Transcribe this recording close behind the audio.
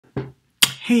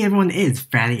Hey everyone, it's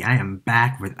Fatty. I am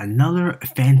back with another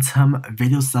Phantom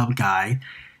video sub guide,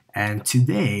 and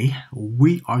today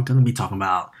we are going to be talking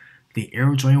about the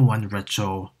AJ1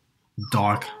 Retro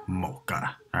Dark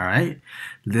Mocha. Alright,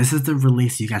 this is the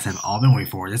release you guys have all been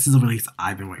waiting for. This is the release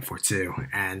I've been waiting for too,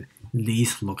 and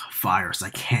these look fire, so I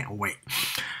can't wait.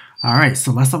 Alright,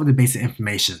 so let's start with the basic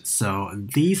information. So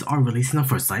these are releasing on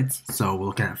Footsites. So we're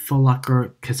looking at Foot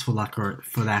Locker, Kids Foot Locker,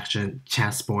 Footaction,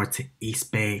 Champ Sports,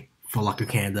 Eastbay, Foot Locker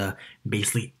Canada,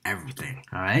 basically everything.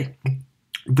 Alright?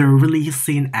 They're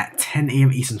releasing at 10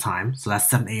 a.m. Eastern Time, so that's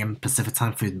 7 a.m. Pacific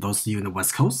Time for those of you in the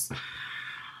West Coast.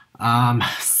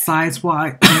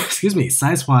 Size-wise,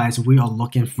 size-wise, we are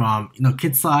looking from,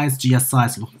 kid size, GS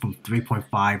size, looking from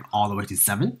 3.5 all the way to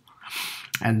 7.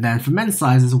 And then for men's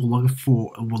sizes, we're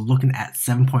looking at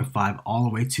 7.5 all the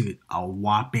way to a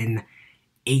whopping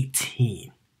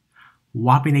 18.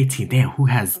 Whopping 18. Damn, who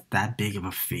has that big of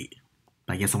a feet?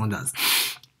 I guess someone does.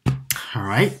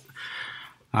 Alright.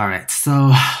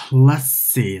 So let's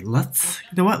see. Let's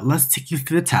take you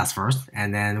through the task first,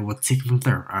 and then we'll take it from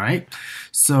there. Alright.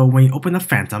 So when you open up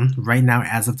Phantom, right now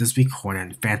as of this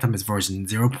recording, Phantom is version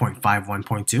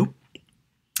 0.51.2.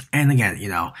 And again,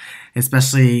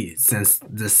 especially since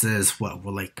this is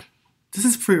this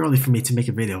is pretty early for me to make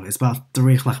a video. It's about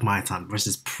 3 o'clock my time, which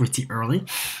is pretty early.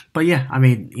 But yeah, I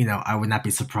mean, I would not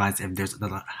be surprised if there's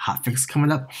another hotfix coming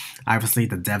up. Obviously,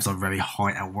 the devs are very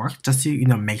hard at work just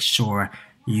to, make sure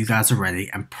you guys are ready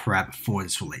and prep for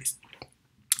this release.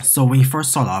 So when you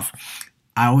first start off,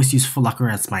 I always use Foot Locker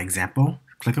as my example.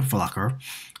 Click on Foot Locker.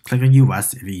 Click on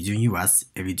US if you're doing US.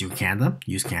 If you're doing Canada,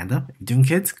 use Canada. If you're doing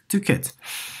kids, do kids.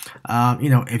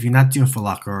 If you're not doing Foot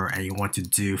Locker and you want to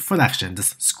do Footaction,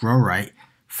 just scroll right.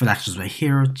 Footaction is right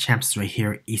here. Champs is right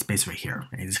here. Eastbay is right here.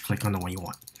 And you just click on the one you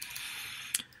want.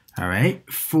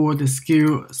 Alright. For the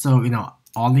SKU, so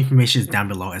all the information is down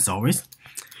below as always.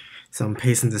 So I'm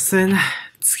pasting this in.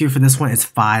 SKU for this one is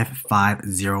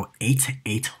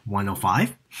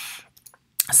 55088-105.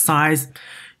 Size,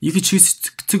 you could choose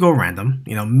to go random.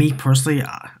 Me personally,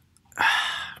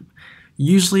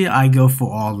 usually I go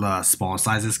for all the smaller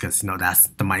sizes because that's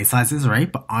the money sizes, right?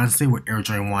 But honestly, with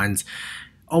AJ1s,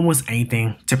 almost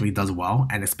anything typically does well,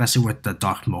 and especially with the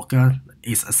Dark Mocha,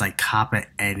 it's like cop at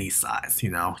any size.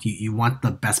 You want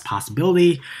the best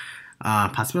possibility,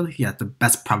 the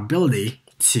best probability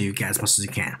to get as much as you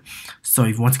can. So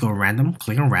if you want to go random,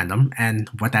 click on random, and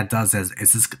what that does is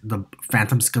the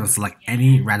Phantom's gonna select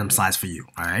any random size for you.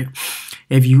 Alright.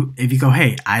 If you go,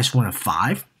 hey, I just want a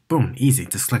 5, boom, easy.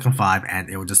 Just click on 5 and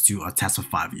it will just do a test with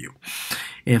 5 of you.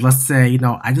 If let's say,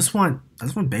 I just want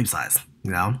babe size,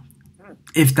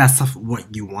 if that's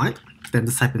what you want, then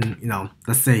just type in,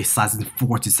 let's say size is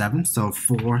 4 to 7, so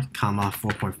 4,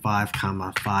 4.5, 5,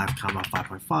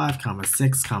 5.5,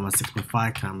 6,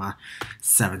 6.5,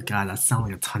 7. God, that sounds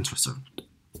like a tongue twister.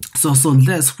 So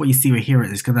this, what you see right here,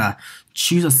 is gonna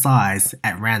choose a size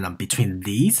at random between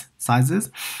these sizes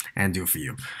and do it for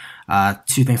you.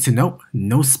 2 things to note: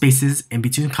 no spaces in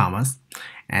between commas,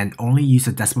 and only use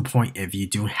a decimal point if you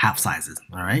do half sizes.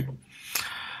 All right.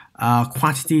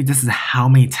 Quantity, this is how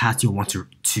many tasks you want to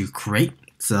create.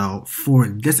 So for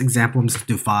this example, I'm just going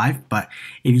to do 5, but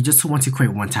if you just want to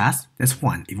create one task, that's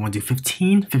 1. If you want to do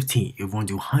 15, 15. If you want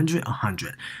to do 100,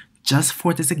 100. Just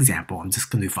for this example, I'm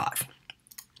just going to do 5.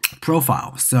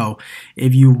 Profile. So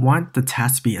if you want the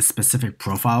task to be a specific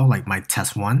profile, like my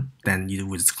test 1, then you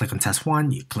would just click on test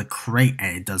 1, you click create,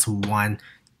 and it does 5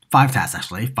 tasks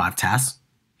actually, 5 tasks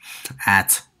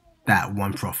at that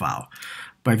one profile.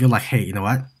 But if you're like, hey, you know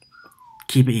what?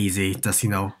 Keep it easy, just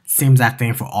same exact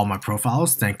thing for all my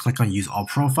profiles, then click on use all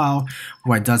profile.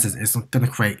 What it does is it's gonna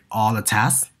create all the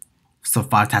tasks, so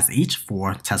 5 tasks each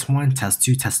for test 1, test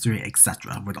 2, test 3,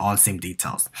 etc. with all the same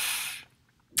details.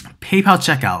 PayPal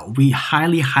checkout, we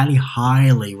highly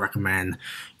recommend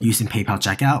using PayPal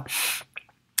checkout.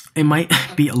 It might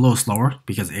be a little slower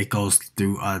because it goes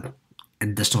through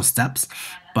additional steps,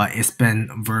 but it's been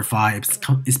verified,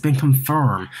 it's been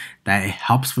confirmed that it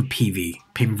helps with PV,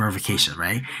 payment verification,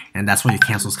 right? And that's where your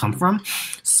cancels come from.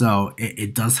 So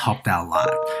it does help that a lot.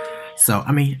 So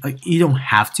I mean, you don't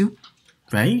have to,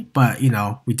 right? But we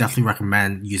definitely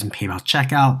recommend using PayPal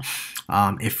checkout.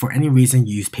 If for any reason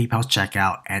you use PayPal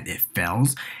checkout and it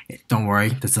fails, don't worry,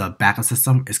 there's a backup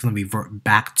system. It's going to revert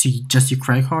back to just your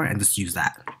credit card and just use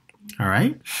that. All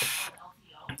right.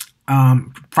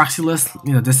 Proxy list,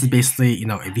 this is basically,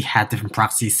 if you had different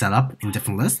proxies set up in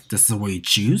different lists, this is what you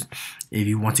choose. If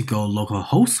you want to go local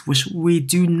host, which we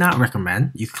do not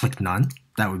recommend, you click none.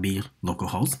 That would be local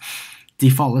host.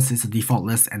 Default list is a default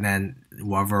list, and then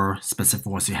whatever specific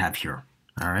ones you have here.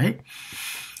 All right.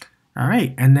 All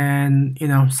right, and then,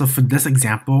 so for this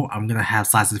example, I'm gonna have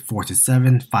sizes 4 to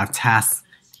 7, 5 tasks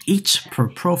each per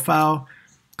profile.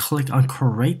 Click on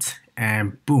create,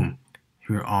 and boom,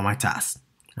 here are all my tasks.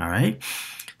 All right,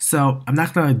 so I'm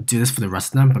not gonna do this for the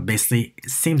rest of them, but basically,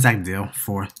 same exact deal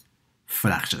for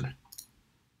Footaction,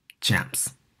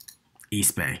 Champs,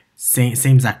 Eastbay,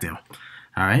 same exact deal.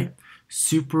 All right,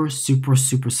 super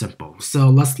simple. So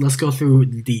let's go through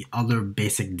the other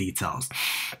basic details.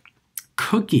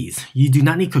 Cookies. You do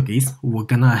not need cookies. We're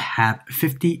gonna have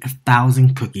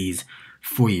 50,000 cookies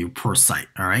for you per site.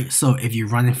 All right. So if you're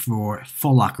running for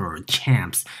Foot Locker,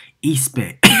 Champs,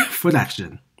 Eastbay,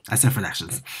 Footaction, I said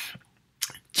Footactions,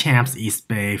 Champs,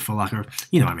 Eastbay, Foot Locker,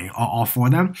 you know what I mean, all four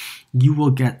of them, you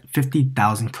will get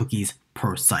 50,000 cookies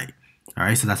per site. All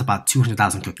right. So that's about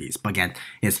 200,000 cookies. But again,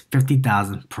 it's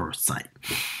 50,000 per site.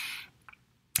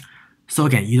 So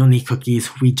again, you don't need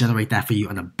cookies. We generate that for you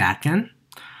on the back end.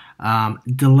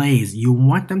 Delays, you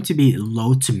want them to be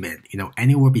low to mid,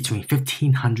 anywhere between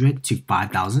 1,500 to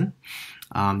 5,000.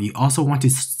 You also want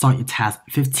to start your task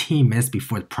 15 minutes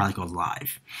before the product goes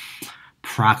live.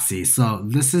 Proxy, so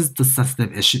this is the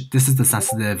sensitive issue. This is the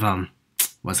sensitive,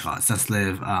 what's it called?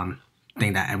 Sensitive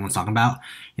thing that everyone's talking about,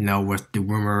 with the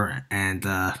rumor and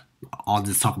all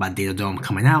this talk about Data Dome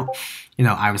coming out.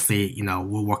 Obviously,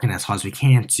 we're working as hard as we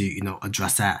can to,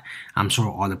 address that. I'm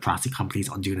sure all the proxy companies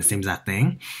are doing the same exact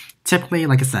thing. Typically,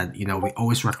 like I said, we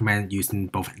always recommend using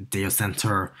both data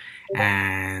center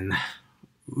and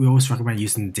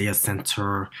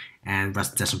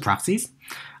residential proxies.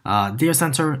 Data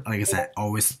center, like I said,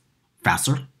 always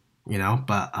faster,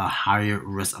 but a higher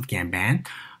risk of getting banned.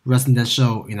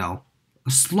 Residential,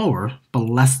 slower but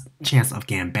less chance of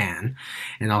getting banned,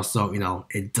 and also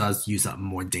it does use up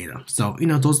more data. So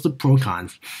those are the pro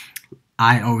cons.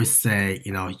 I always say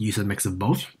use a mix of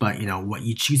both, but what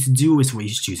you choose to do is what you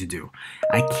choose to do.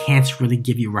 I can't really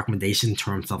give you a recommendation in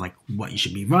terms of like what you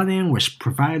should be running, which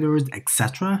providers,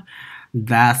 etc.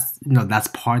 That's that's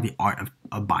part of the art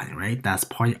of buying, right? That's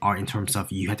part of the art in terms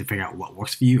of you have to figure out what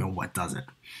works for you and what doesn't.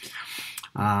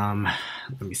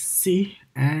 Let me see,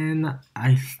 and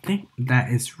I think that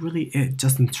is really it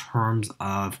just in terms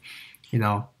of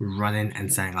running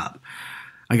and setting up.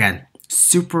 Again,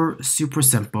 super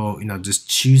simple. Just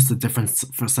choose the different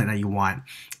first site that you want,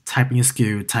 type in your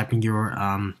SKU, type in your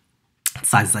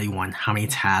sizes that you want, how many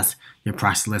tasks, your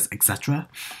price list, etc.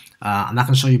 I'm not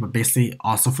going to show you, but basically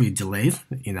also for your delays,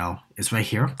 it's right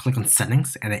here. Click on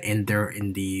settings, and then in there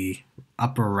in the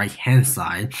upper right hand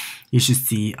side, you should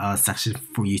see a section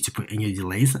for you to put in your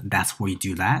delays. That's where you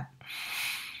do that.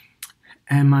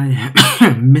 Am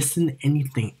I missing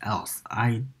anything else?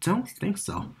 I don't think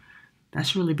so. That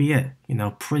should really be it.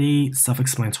 Pretty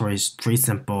self-explanatory, pretty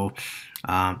simple.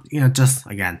 Just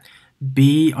again,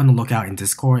 be on the lookout in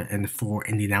Discord and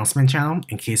in the announcement channel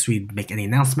in case we make any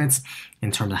announcements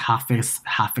in terms of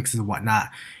hotfixes and whatnot.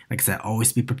 Like I said,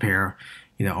 always be prepared.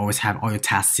 Always have all your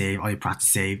tasks saved, all your practice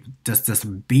saved.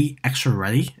 Just be extra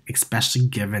ready, especially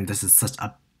given this is such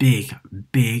a big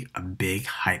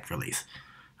hype release.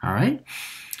 All right.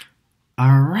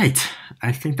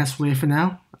 I think that's really it for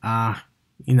now.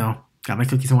 Got my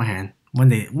cookies in one hand. One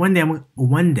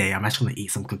day, I'm actually gonna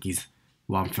eat some cookies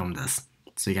while I'm filming this,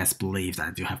 so you guys believe that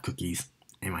I do have cookies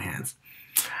in my hands.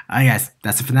 Alright, guys,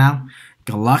 that's it for now.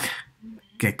 Good luck,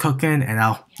 get cooking, and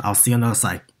I'll see you on the other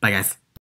side. Bye, guys.